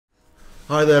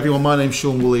Hi there everyone, my name's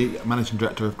Sean Woolley, Managing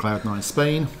Director of Cloud9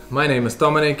 Spain. My name is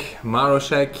Dominic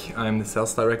Maroszek, I'm the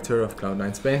Sales Director of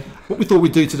Cloud9 Spain. What we thought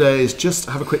we'd do today is just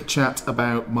have a quick chat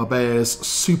about Marbella's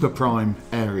super prime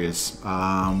areas,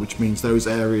 which means those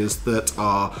areas that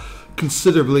are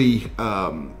considerably,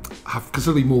 have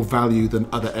considerably more value than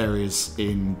other areas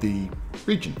in the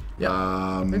region.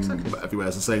 Yeah, exactly.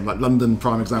 Everywhere's the same. Like London,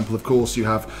 prime example, of course. You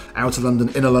have outer London,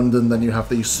 inner London, then you have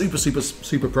the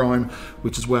super prime,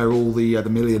 which is where all the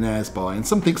millionaires buy. And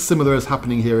something similar is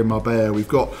happening here in Marbella. We've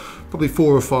got probably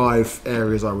 4 or 5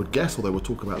 areas, I would guess, although we'll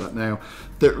talk about that now,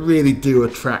 that really do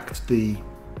attract the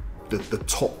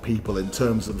top people in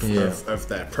terms of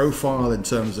their profile, in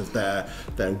terms of their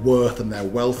worth and their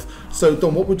wealth. So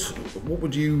Dom, what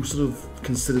would you sort of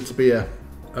consider to be a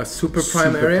super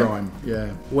prime area? Prime,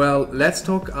 yeah. Well, let's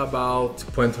talk about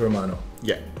Puente Romano.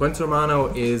 Yeah. Puente Romano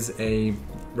is a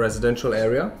residential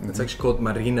area. It's actually called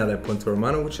Marina de Puente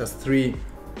Romano, which has 3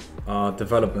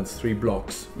 developments, 3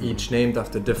 blocks, each named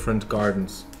after different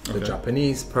gardens. The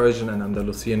Japanese, Persian and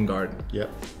Andalusian garden. Yeah.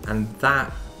 And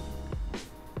that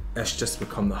has just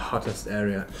become the hottest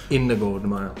area in the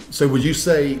GoldenMile. So would you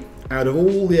say, out of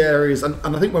all the areas, and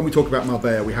I think when we talk about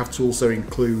Marbella, we have to also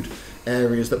include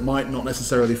areas that might not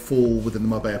necessarily fall within the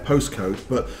Marbella postcode,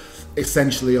 but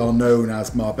essentially are known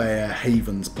as Marbella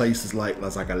havens, places like La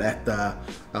Zagaleta,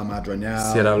 El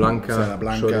Madroñal,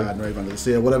 Sierrablanca, Nueva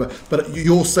Andalucía, whatever. But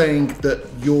you're saying that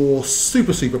you're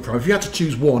super prime. If you had to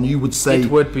choose one, you would say... It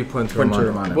would be Puente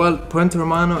Romano. Well, Puente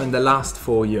Romano in the last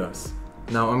 4 years.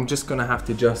 Now I'm just gonna have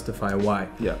to justify why.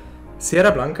 Yeah.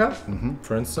 Sierrablanca,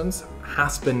 for instance,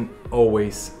 has been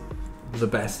always the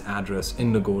best address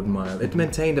in the GoldenMile. It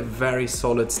maintained a very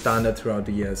solid standard throughout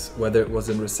the years, whether it was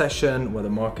in recession, whether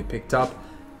the market picked up.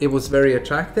 It was very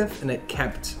attractive and it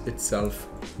kept itself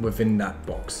within that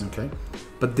box. Okay.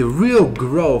 But the real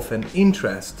growth and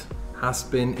interest has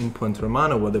been in Puente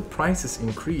Romano, where the prices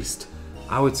increased,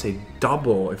 I would say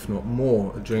double, if not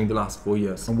more, during the last 4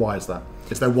 years. And why is that?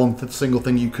 Is there one single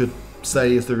thing you could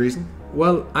say is the reason?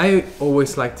 Well, I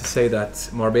always like to say that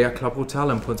Marbella Club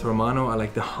Hotel and Puente Romano are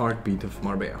like the heartbeat of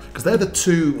Marbella. Because they're the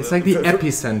two... It's like the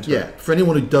epicenter. Yeah, for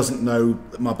anyone who doesn't know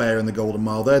Marbella and the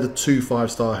GoldenMile, they're the 2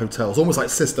 5-star hotels, almost like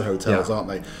sister hotels, aren't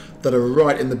they? That are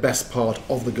right in the best part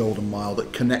of the GoldenMile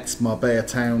that connects Marbella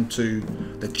town to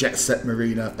the jet-set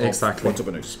marina of Puerto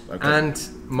Banús. Okay. And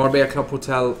Marbella Club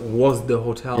Hotel was the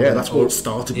hotel. Yeah, that's what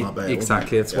started Marbella.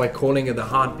 Exactly, that's why calling it the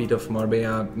heartbeat of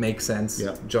Marbella makes sense,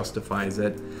 justifies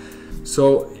it.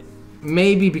 So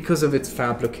maybe because of its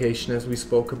fab location, as we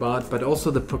spoke about, but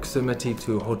also the proximity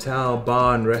to hotel,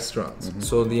 bar and restaurants.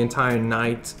 So the entire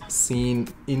night scene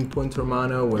in Puente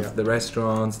Romano with the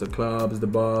restaurants, the clubs, the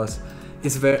bars,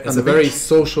 it's a very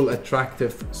social,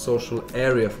 attractive social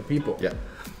area for people. Yeah.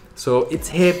 So it's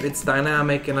hip, it's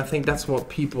dynamic, and I think that's what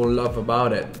people love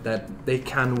about it, that they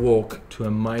can walk to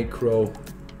a micro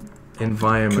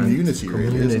environment. Community,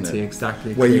 really, isn't it?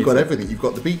 Exactly. Where you've got everything. You've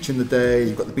got the beach in the day,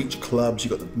 you've got the beach clubs,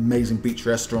 you've got the amazing beach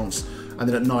restaurants, and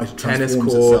then at night it transforms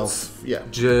tennis courts,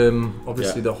 itself. Gym,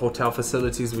 obviously the hotel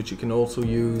facilities, which you can also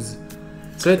use.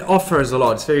 So it offers a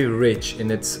lot. It's very rich in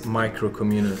its micro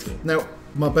community. Now,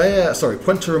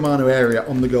 Puente Romano area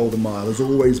on the GoldenMile has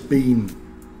always been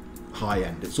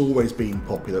high-end. It's always been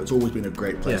popular. It's always been a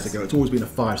great place to go. It's always been a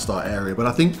 5-star area. But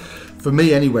I think, for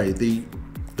me anyway, the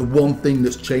one thing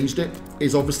that's changed it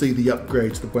is obviously the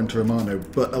upgrade to the Puente Romano,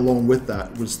 but along with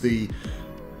that was the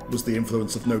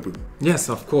influence of Nobu. Yes,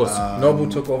 of course.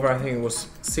 Nobu took over, I think it was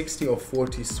 60 or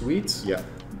 40 suites. Yeah.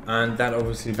 And that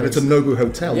obviously brings... And it's a Nobu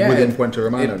hotel within Puente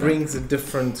Romano. It brings a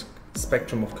different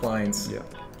spectrum of clients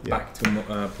back to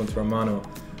Puente Romano,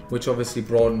 which obviously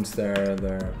broadens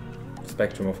their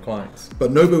spectrum of clients.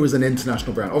 But Nobu is an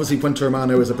international brand. Obviously Puente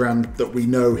Romano is a brand that we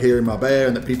know here in Marbella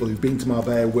and that people who've been to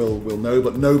Marbella will know,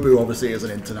 but Nobu obviously is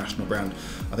an international brand.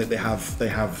 I think they have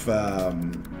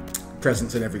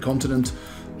presence in every continent.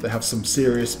 They have some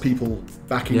serious people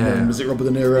backing them. Is it Robert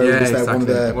De Niro? Yeah, is one of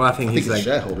their, well, I think he's a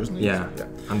shareholder, isn't he? Yeah,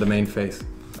 and the main face.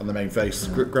 And the main face,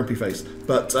 grumpy face.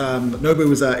 But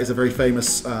Nobu is a very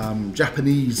famous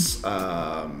Japanese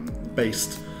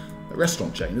based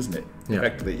restaurant chain, isn't it? Yeah.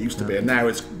 Effectively, it used to be, and now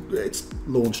it's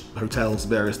launched hotels,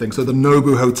 various things. So the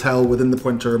Nobu Hotel within the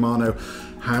Puente Romano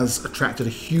has attracted a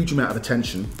huge amount of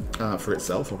attention for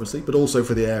itself, obviously, but also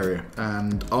for the area.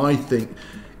 And I think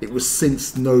it was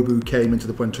since Nobu came into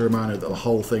the Puente Romano that the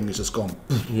whole thing has just gone.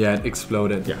 Yeah, it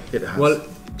exploded. Yeah, it has. Well,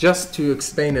 just to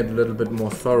explain it a little bit more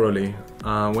thoroughly,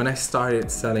 when I started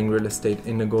selling real estate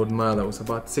in the GoldenMile, that was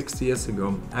about 6 years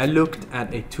ago, I looked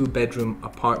at a 2-bedroom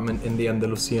apartment in the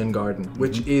Andalusian garden,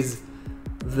 which is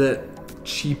the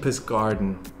cheapest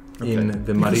garden in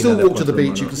the You Marina. can still walk to the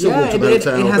beach, you can still walk to the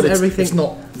hotel, it has but everything. it's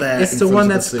not there. It's in the front one of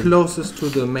the that's sea. closest to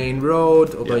the main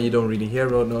road, although you don't really hear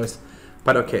road noise.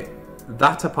 But okay,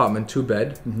 that apartment,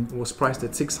 2-bed, was priced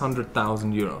at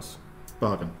 600,000 euros.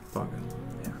 Bargain.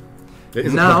 Yeah. It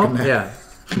is a Now, bargain there.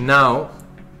 now,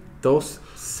 those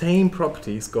same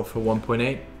properties go for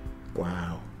 1.8.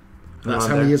 Wow. And that's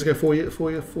how many years ago? 4 years?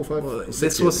 4, 5? Well,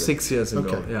 this was 6 years ago.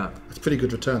 Okay. Yeah. It's a pretty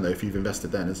good return though if you've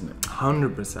invested then, isn't it?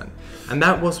 100%. And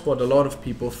that was what a lot of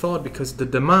people thought, because the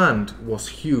demand was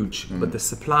huge, but the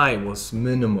supply was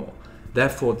minimal.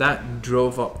 Therefore, that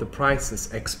drove up the prices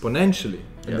exponentially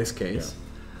in this case.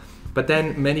 But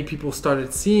then many people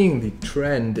started seeing the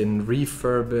trend in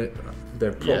refurb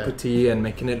their property and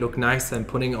making it look nice and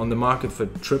putting it on the market for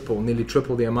nearly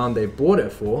triple the amount they bought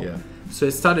it for. Yeah. So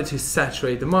it started to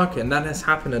saturate the market, and that has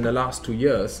happened in the last 2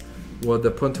 years, where the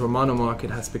Punta Romano market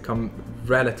has become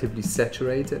relatively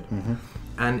saturated,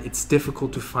 and it's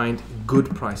difficult to find good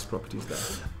priced properties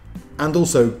there. And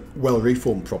also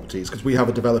well-reformed properties, because we have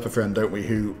a developer friend, don't we,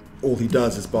 who all he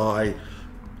does is buy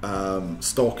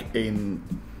stock in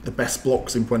the best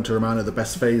blocks in Puente Romano, the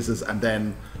best phases, and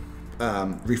then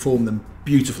reform them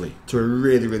beautifully to a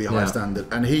really, really high standard.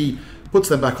 And he puts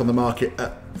them back on the market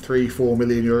at 3-4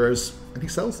 million euros, and he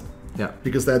sells them. Yeah.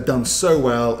 Because they're done so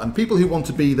well, and people who want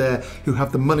to be there, who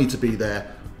have the money to be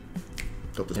there,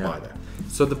 they'll just buy there.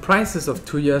 So the prices of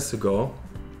 2 years ago,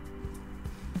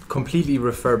 completely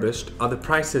refurbished, are the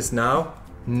prices now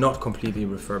not completely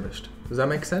refurbished. Does that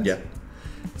make sense? Yeah.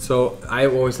 So I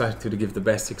always like to give the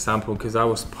best example, because I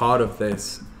was part of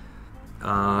this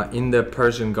in the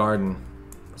Persian garden.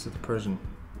 Was it the Persian?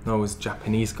 No, it was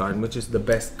Japanese garden, which is the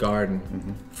best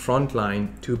garden.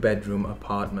 Frontline, 2-bedroom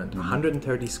apartment,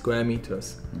 130 square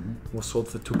meters, was sold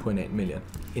for 2.8 million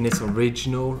in its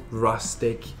original,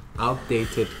 rustic,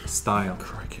 outdated style.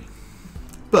 Crikey.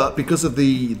 But because of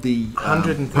the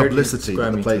publicity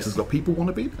that the place has got, people want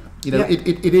to be there. You know,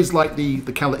 it is like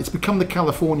it's become the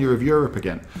California of Europe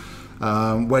again,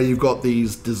 where you've got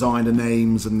these designer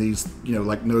names and these, you know,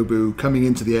 like Nobu coming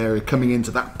into the area, coming into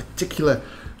that particular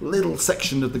little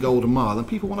section of the GoldenMile, and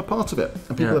people want a part of it,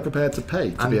 and people are prepared to pay to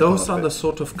be a part of it. And those are the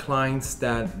sort of clients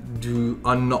that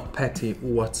are not petty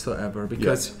whatsoever,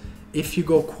 because if you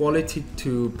go quality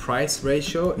to price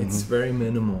ratio, it's very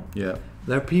minimal. Yeah.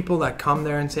 There are people that come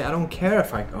there and say, I don't care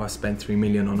if I spend 3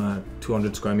 million on a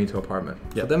 200 square meter apartment.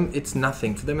 For them, it's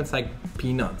nothing. For them, it's like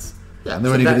peanuts. Yeah, and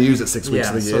they're only going to use it 6 weeks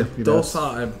of the year. So those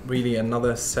are really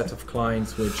another set of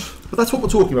clients which... But that's what we're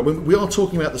talking about. We are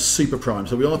talking about the super prime,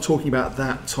 so we are talking about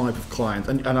that type of client.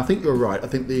 And I think you're right. I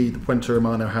think the Puente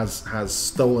Romano has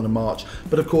stolen a march.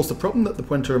 But of course, the problem that the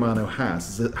Puente Romano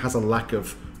has is it has a lack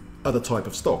of other type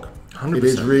of stock. 100%. It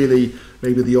is really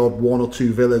maybe the odd 1 or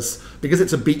 2 villas, because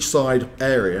it's a beachside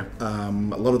area. A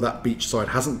lot of that beachside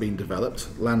hasn't been developed.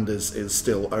 Land is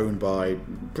still owned by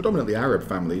predominantly Arab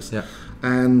families,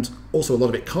 and also a lot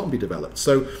of it can't be developed.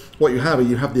 So what you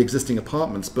have the existing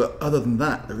apartments, but other than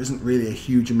that, there isn't really a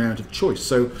huge amount of choice.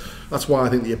 So that's why I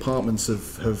think the apartments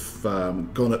have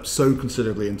gone up so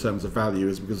considerably in terms of value,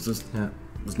 is because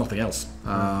there's nothing else.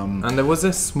 And there was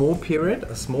a small period,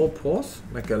 a small pause,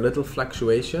 like a little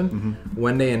fluctuation,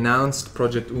 when they announced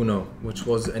Project Uno, which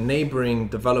was a neighboring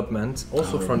development,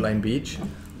 also Frontline Beach,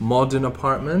 modern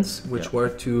apartments, which were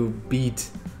to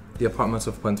beat the apartments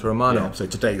of Puente Romano. Yeah, so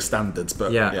today's standards,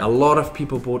 but a lot of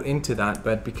people bought into that,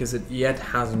 but because it yet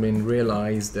hasn't been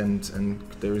realized and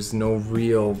there is no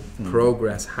real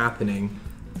progress happening,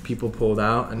 people pulled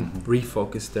out and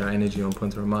refocused their energy on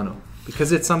Puente Romano.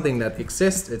 Because it's something that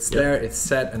exists, it's there, it's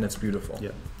set, and it's beautiful.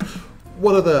 Yeah.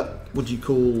 What other, would you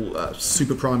call,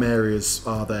 super prime areas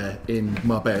are there in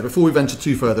Marbella? Before we venture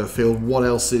too further afield, what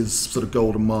else is sort of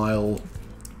GoldenMile?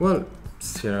 Well,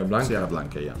 Sierrablanca.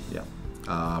 Sierrablanca, yeah.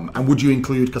 And would you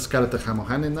include Cascada de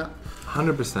Jamojan in that?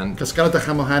 100%. Cascada de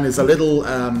Jamojan is a little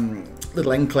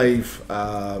enclave,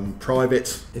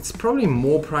 private. It's probably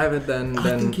more private than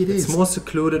I think it is. It's more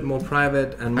secluded, more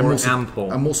private, and more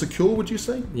ample. And more secure, would you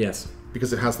say? Yes.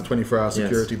 Because it has the 24-hour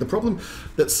security. The problem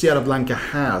that Sierrablanca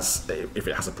has, if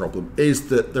it has a problem, is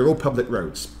that they're all public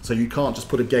roads. So you can't just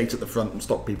put a gate at the front and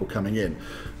stop people coming in.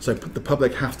 So the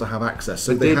public have to have access.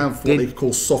 So they have what they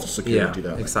call soft security,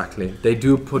 don't they? Exactly. They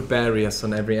do put barriers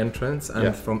on every entrance,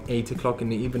 and from 8 o'clock in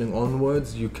the evening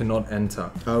onwards, you cannot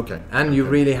enter. Okay. And you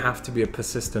really have to be a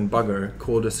persistent bugger.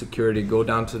 Call the security, go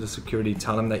down to the security,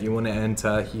 tell him that you want to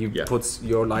enter. He puts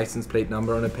your license plate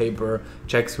number on a paper,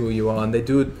 checks who you are, and they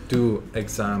do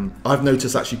exam. I've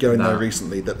noticed actually going there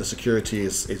recently that the security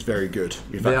is very good.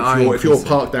 In fact, if you're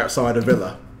parked outside a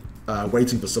villa,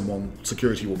 waiting for someone,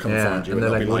 security will come and find you. And they're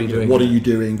like, what are you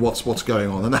doing? What's going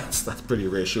on? And that's pretty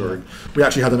reassuring. We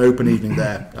actually had an open evening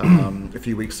there a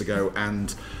few weeks ago,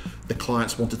 and the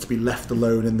clients wanted to be left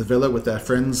alone in the villa with their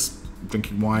friends,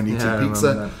 drinking wine, eating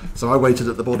pizza. So I waited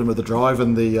at the bottom of the drive,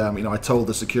 and I told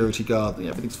the security guard,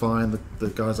 everything's fine, the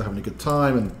guys are having a good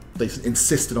time, and they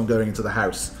insisted on going into the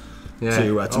house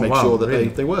to make sure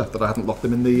that they were, that I hadn't locked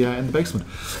them in the basement.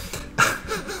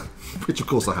 Which of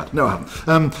course I had. No, I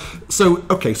haven't. So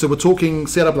we're talking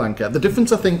Sierrablanca. The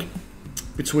difference, I think,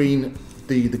 between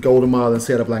the GoldenMile and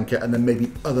Sierrablanca, and then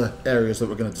maybe other areas that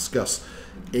we're going to discuss,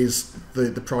 is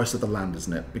the price of the land,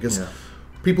 isn't it? Because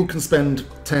people can spend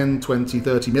 10, 20,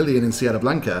 30 million in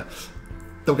Sierrablanca.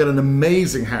 They'll get an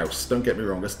amazing house, don't get me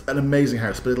wrong, an amazing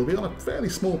house, but it'll be on a fairly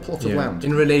small plot of land.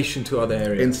 In relation to other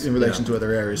areas. In relation to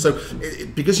other areas. So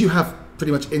because you have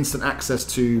pretty much instant access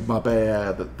to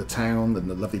Marbella, the town, and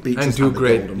the lovely beaches. And you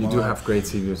do have great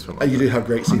sea views from Marbella. You do have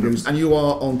great sea views, and you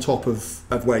are on top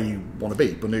of where you want to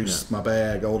be, Banús,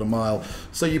 Marbella, GoldenMile.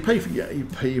 So you pay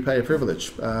a privilege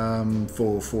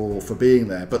for being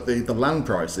there. But the land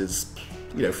price is,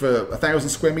 for 1,000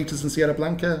 square meters in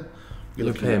Sierrablanca,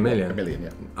 you pay $1 million. $1 million, yeah.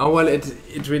 Oh well, it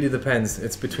really depends.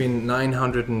 It's between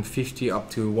 950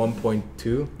 up to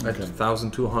 1.2 at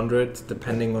 1,200,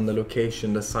 depending on the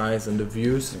location, the size, and the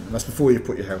views. And that's before you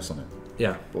put your house on it.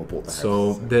 Yeah. Or bought the house.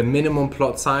 So the minimum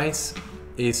plot size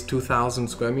is 2,000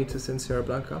 square meters in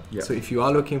Sierrablanca. Yeah. So if you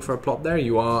are looking for a plot there,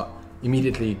 you are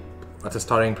immediately at a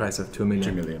starting price of $2 million.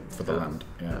 2 million for the land.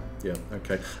 Yeah.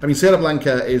 Okay. I mean,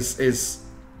 Sierrablanca is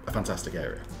a fantastic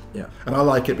area. Yeah, and I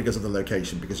like it because of the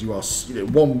location. Because you are,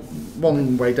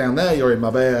 one way down there, you're in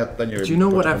Marbella, then you're. Do you know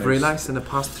what I've realized in the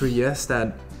past 3 years?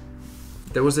 That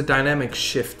there was a dynamic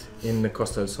shift in the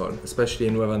Costa del Sol, especially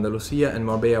in Nueva Andalucía and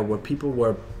Marbella, where people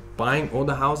were buying all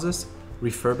the houses,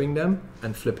 refurbing them,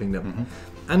 and flipping them.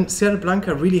 Mm-hmm. And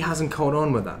Sierrablanca really hasn't caught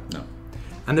on with that. No.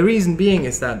 And the reason being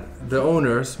is that the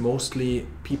owners, mostly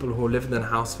people who lived in the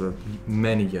house for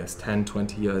many years, 10,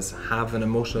 20 years, have an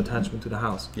emotional attachment to the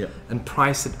house. Yeah. And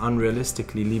price it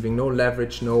unrealistically, leaving no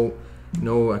leverage, no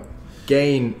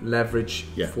gain leverage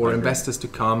for investors to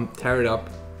come, tear it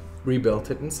up, rebuild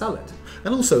it, and sell it.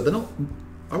 And also, they're not,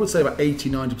 I would say about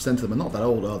 80-90% of them are not that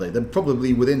old, are they? They're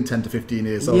probably within 10 to 15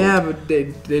 years old. Yeah, but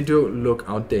they do look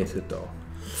outdated though.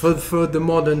 For the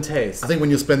modern taste. I think when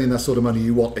you're spending that sort of money,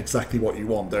 you want exactly what you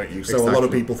want, don't you? So exactly. A lot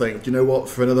of people think, you know what,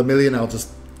 for another $1 million, I'll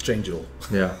just change it all.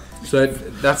 Yeah. So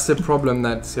that's the problem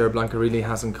that Sierrablanca really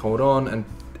hasn't caught on. And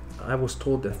I was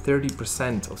told that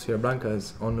 30% of Sierrablanca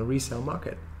is on the resale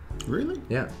market. Really?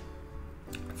 Yeah.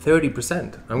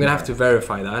 30%. I'm going to have to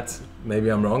verify that. Maybe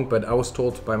I'm wrong, but I was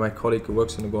told by my colleague who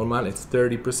works in the GoldenMile, it's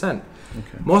 30%. Okay.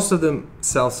 Most of them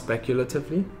sell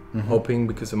speculatively, hoping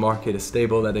because the market is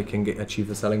stable that they can achieve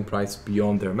a selling price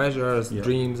beyond their measures,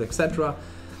 dreams, etc.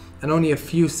 And only a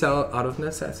few sell out of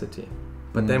necessity.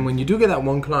 But then when you do get that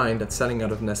one client that's selling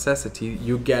out of necessity,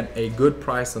 you get a good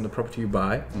price on the property you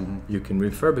buy, you can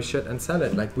refurbish it and sell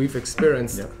it. Like we've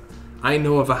experienced, I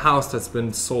know of a house that's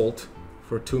been sold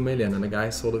for $2 million and the guy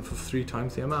sold it for 3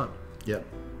 times the amount. Yeah.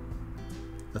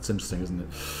 That's interesting, isn't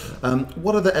it?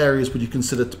 What other areas would you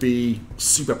consider to be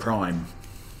super prime?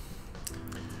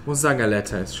 Well,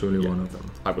 Zagaleta is surely one of them.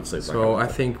 I would say Zagaleta. So I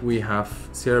think we have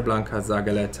Sierrablanca,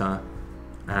 Zagaleta,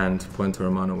 and Puente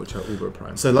Romano, which are uber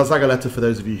prime. So La Zagaleta, for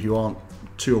those of you who aren't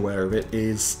too aware of it,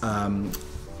 is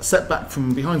set back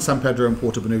from behind San Pedro and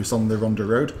Puerto Banús on the Ronda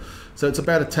Road. So it's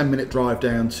about a 10-minute drive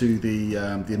down to the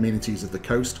amenities of the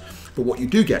coast. But what you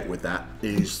do get with that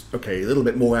is, okay, a little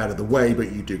bit more out of the way,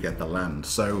 but you do get the land.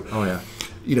 So,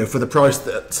 for the price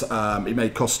that it may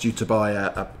cost you to buy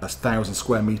a 1,000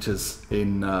 square meters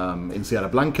in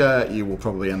Sierrablanca, you will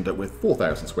probably end up with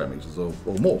 4,000 square meters or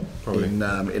more in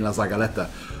La Zagaleta.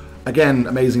 Again,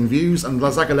 amazing views. And La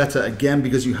Zagaleta, again,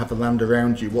 because you have the land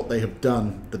around you, what they have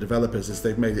done, the developers, is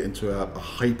they've made it into a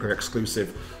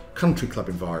hyper-exclusive country club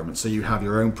environment. So you have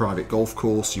your own private golf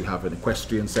course, you have an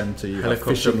equestrian centre, you have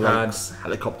fishing pads,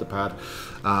 helicopter pad,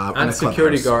 and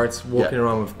security guards walking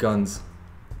around with guns.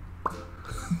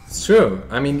 It's true.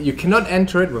 I mean, you cannot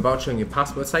enter it without showing your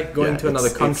passport. It's like going to another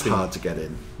country. It's hard to get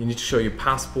in. You need to show your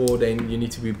passport, and you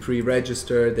need to be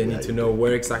pre-registered. They need to know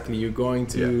where exactly you're going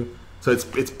to. Yeah. So it's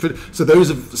pretty, so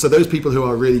those people who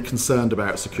are really concerned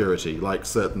about security, like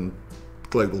certain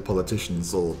global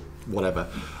politicians or whatever.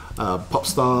 Pop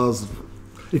stars.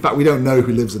 In fact, we don't know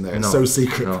who lives in there. It's so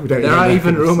secret. No. We don't there are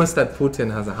even rumors that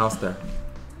Putin has a house there.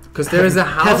 Because there is a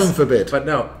house. Heaven forbid. But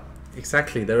no,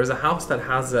 exactly. There is a house that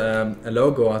has a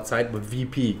logo outside with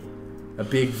VP a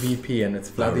big VP, and it's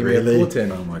Vladimir really?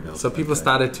 Putin. Oh my God. So people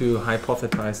started to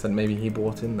hypothesize that maybe he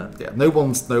bought in that. Yeah, no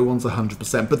one's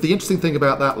 100%. But the interesting thing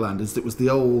about that land is it was the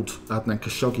old Adnan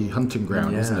Khashoggi hunting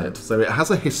ground, isn't it? So it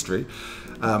has a history.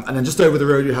 And then just over the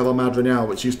road you have Marbella,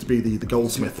 which used to be the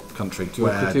goldsmith country. Do you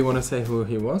quickly want to say who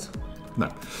he was? No.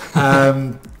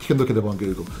 You can look it up on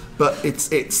Google. But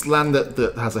it's land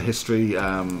that has a history.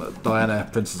 Diana,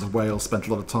 Princess of Wales, spent a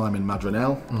lot of time in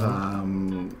Madrinel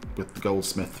with the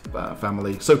goldsmith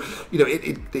family. So, you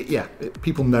know,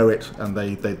 people know it and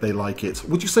they like it.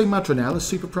 Would you say Madrinel is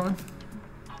super prime?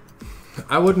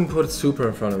 I wouldn't put super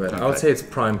in front of it. Okay. I would say it's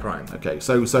prime. Okay,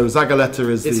 so Zagalleta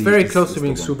is It's very close to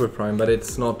being super prime, but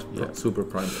it's not super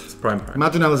prime. It's prime.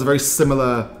 Madrinel is a very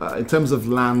similar, in terms of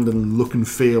land and look and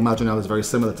feel, Madrinel is very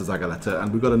similar to Zagalleta,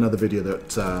 and we've got another video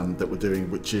that we're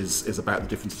doing which is about the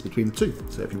differences between the two.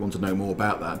 So if you want to know more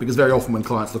about that, because very often when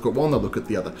clients look at one, they'll look at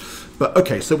the other. But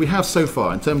okay, so we have so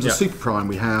far, in terms of super prime,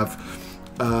 we have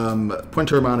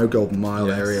Puente Romano,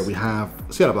 GoldenMile area, we have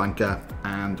Sierrablanca,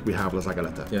 and we have La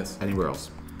Zagalleta. Yes. Anywhere else?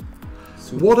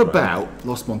 Super What prime. about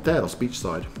Los Monteros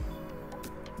beachside?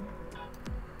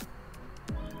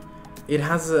 It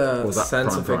has a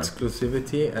sense prime? of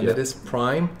exclusivity, and it is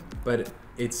prime, but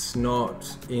it's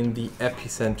not in the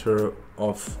epicenter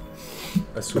of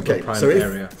a super prime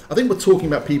area. I think we're talking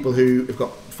about people who have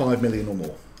got 5 million or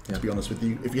more, to be honest with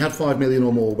you. If you had 5 million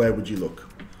or more, where would you look?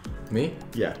 Me?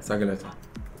 Yeah. Zagalleta.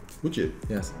 Would you?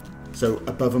 Yes. So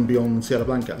above and beyond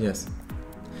Sierrablanca? Yes.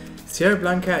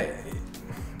 Sierrablanca,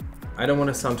 I don't want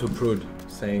to sound too prude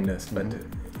saying this, but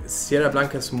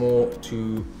Sierrablanca is more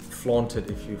to flaunt it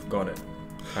if you've got it,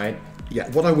 right? Yeah,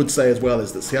 what I would say as well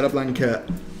is that Sierrablanca,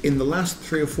 in the last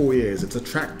 3 or 4 years, it's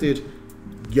attracted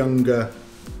younger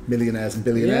millionaires and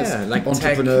billionaires, like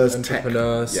entrepreneurs.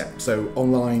 entrepreneurs. So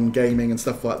online gaming and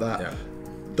stuff like that. Yeah.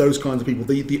 Those kinds of people.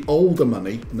 The older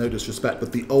money, no disrespect,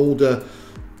 but the older,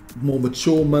 more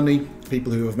mature money,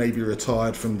 people who have maybe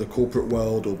retired from the corporate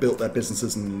world or built their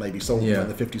businesses and maybe sold them when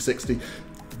they're 50, 60,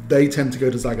 they tend to go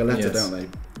to Zagalleta, don't they?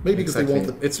 Maybe because they want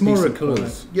the it's more decent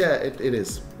recluse. quiet. Yeah, it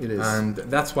is. It is. And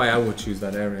that's why I would choose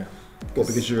that area. Well,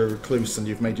 because you're a recluse and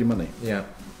you've made your money. Yeah.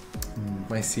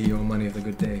 My CEO money of the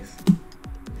good days.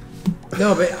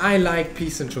 No, but I like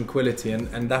peace and tranquility,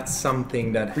 and that's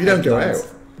something that you don't go out.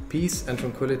 Peace and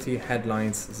tranquility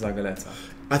headlines Zagalleta.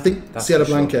 I think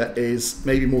Sierrablanca is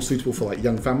maybe more suitable for like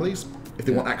young families if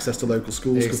they want access to local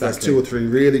schools, because there's 2 or 3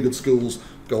 really good schools,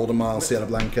 GoldenMile,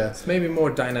 Sierrablanca. It's maybe more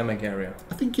dynamic area.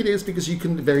 I think it is because you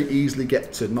can very easily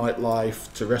get to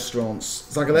nightlife, to restaurants.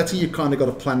 Zagalleta, you've kind of got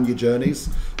to plan your journeys,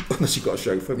 unless you've got a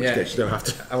chauffeur, in which case you don't have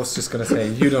to. I was just going to say,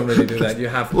 you don't really do that. You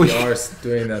have PRs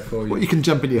doing that for you. Well, you can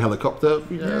jump in your helicopter.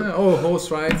 You know. Yeah, or a horse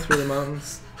ride through the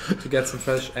mountains to get some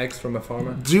fresh eggs from a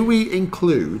farmer. Do we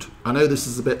include, I know this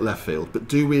is a bit left field, but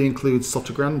do we include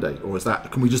Sotogrande? Or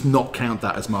can we just not count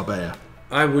that as Marbella?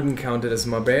 I wouldn't count it as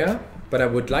Marbella, but I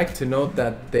would like to note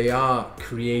that they are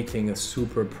creating a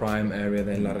super prime area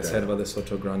in La Reserva de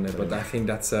Sotogrande, but I think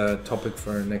that's a topic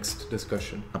for our next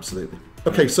discussion. Absolutely.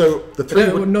 Okay, so the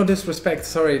 3... no disrespect,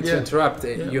 sorry to interrupt.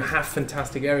 You have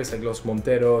fantastic areas like Los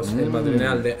Monteros, El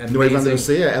Madrinal, they're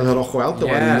amazing. El Rojo Alto,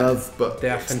 I love, but they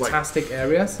are fantastic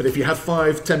areas. But if you had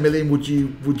 5-10 million, would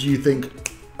you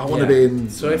think, I want to be in...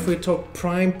 So if we talk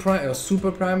prime, or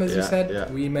super prime, as you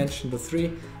said, we mentioned the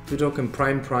 3. If you're talking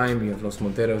prime, you have Los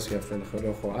Monteros, you have El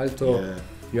Rojo Alto,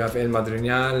 you have El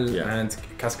Madrinal, and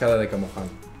Cascada de Camojal.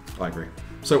 I agree.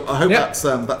 So I hope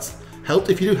that's helped.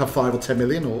 If you do have 5 or 10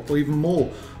 million or even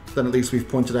more, then at least we've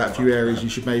pointed out a few areas you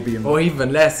should maybe... Or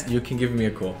even less, you can give me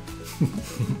a call.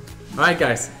 Alright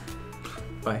guys,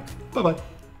 bye. Bye-bye.